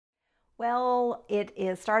Well, it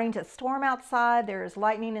is starting to storm outside. There's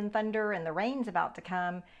lightning and thunder, and the rain's about to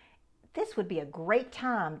come. This would be a great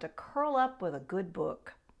time to curl up with a good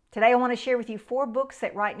book. Today, I want to share with you 4 books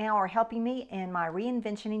that right now are helping me in my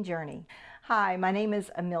reinventing journey. Hi, my name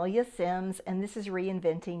is Amelia Sims, and this is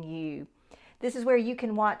Reinventing You. This is where you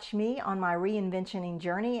can watch me on my reinventing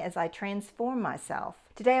journey as I transform myself.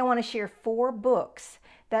 Today, I want to share 4 books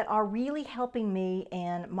that are really helping me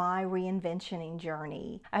in my reinventing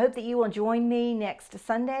journey. I hope that you will join me next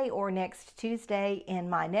Sunday or next Tuesday in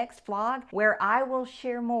my next vlog where I will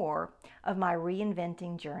share more of my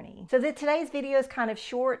reinventing journey. So today's video is kind of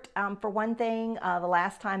short. For one thing, the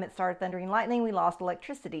last time it started thundering lightning, we lost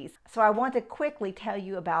electricity. So I want to quickly tell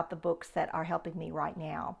you about the books that are helping me right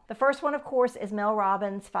now. The first one, of course, is Mel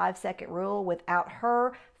Robbins' 5-second rule. Without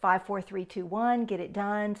her, 5, 4, 3, 2, 1, get it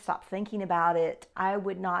done, stop thinking about it. I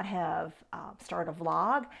would not have started a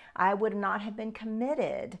vlog. I would not have been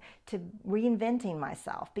committed to reinventing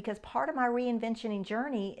myself, because part of my reinventing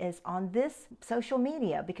journey is on this social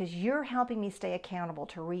media, because you're helping me stay accountable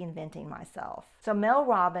to reinventing myself. So Mel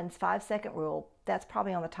Robbins' 5-second rule, that's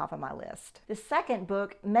probably on the top of my list. The second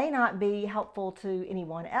book may not be helpful to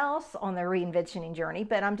anyone else on their reinventing journey,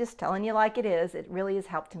 but I'm just telling you like it is. It really has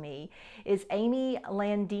helped me. Is Amy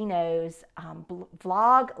Landino's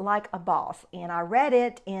Vlog Like a Boss. And I read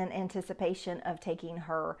it in anticipation of taking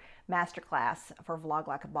her masterclass for Vlog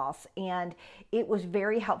Like a Boss. And it was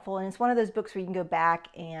very helpful. And it's one of those books where you can go back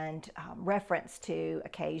and reference to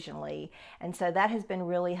occasionally. And so that has been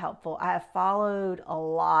really helpful. I have followed a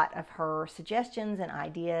lot of her suggestions and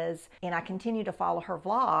ideas, and I continue to follow her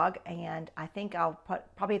vlog, and I think I'll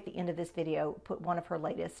probably at the end of this video put one of her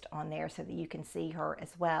latest on there so that you can see her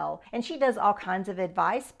as well. And she does all kinds of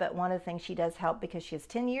advice, but one of the things she does help, because she has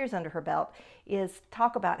 10 years under her belt, is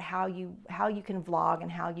talk about how you can vlog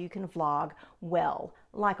and how you can vlog well,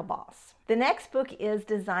 like a boss. The next book is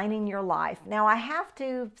Designing Your Life. Now, I have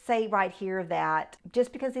to say right here that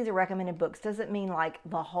just because these are recommended books doesn't mean like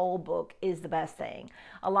the whole book is the best thing.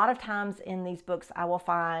 A lot of times in these books, I will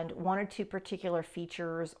find 1 or 2 particular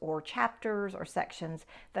features or chapters or sections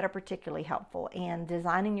that are particularly helpful, and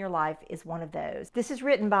Designing Your Life is one of those. This is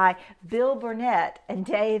written by Bill Burnett and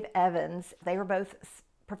Dave Evans. They were both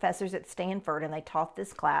professors at Stanford, and they taught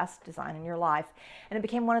this class, Designing Your Life, and it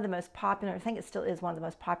became one of the most popular, I think it still is one of the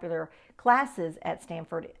most popular classes at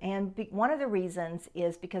Stanford. And one of the reasons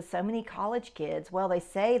is because so many college kids, well, they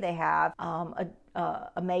say they have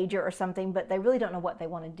a major or something, but they really don't know what they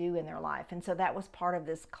want to do in their life. And so that was part of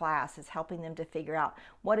this class, is helping them to figure out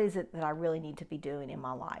what is it that I really need to be doing in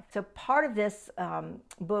my life. So part of this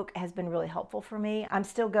book has been really helpful for me. I'm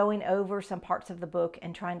still going over some parts of the book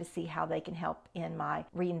and trying to see how they can help in my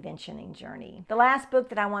reinventing journey. The last book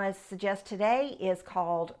that I want to suggest today is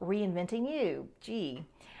called Reinventing You. Gee.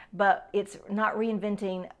 But it's not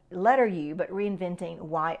reinventing letter U, but reinventing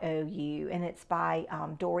Y-O-U, and it's by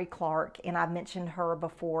Dory Clark, and I've mentioned her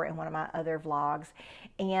before in one of my other vlogs.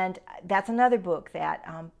 And that's another book that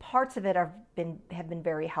parts of it have been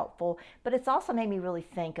very helpful, but it's also made me really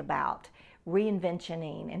think about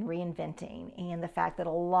reinventing and reinventing, and the fact that a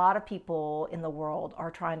lot of people in the world are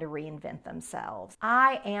trying to reinvent themselves.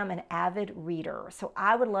 I am an avid reader, so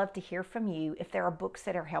I would love to hear from you if there are books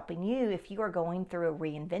that are helping you, if you are going through a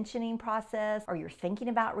reinventing process, or you're thinking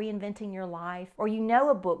about reinventing your life, or you know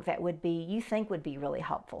a book that you think would be really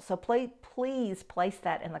helpful. So please place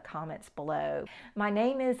that in the comments below. My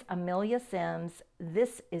name is Amelia Sims.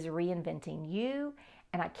 This is Reinventing You,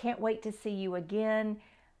 and I can't wait to see you again.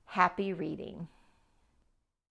 Happy reading.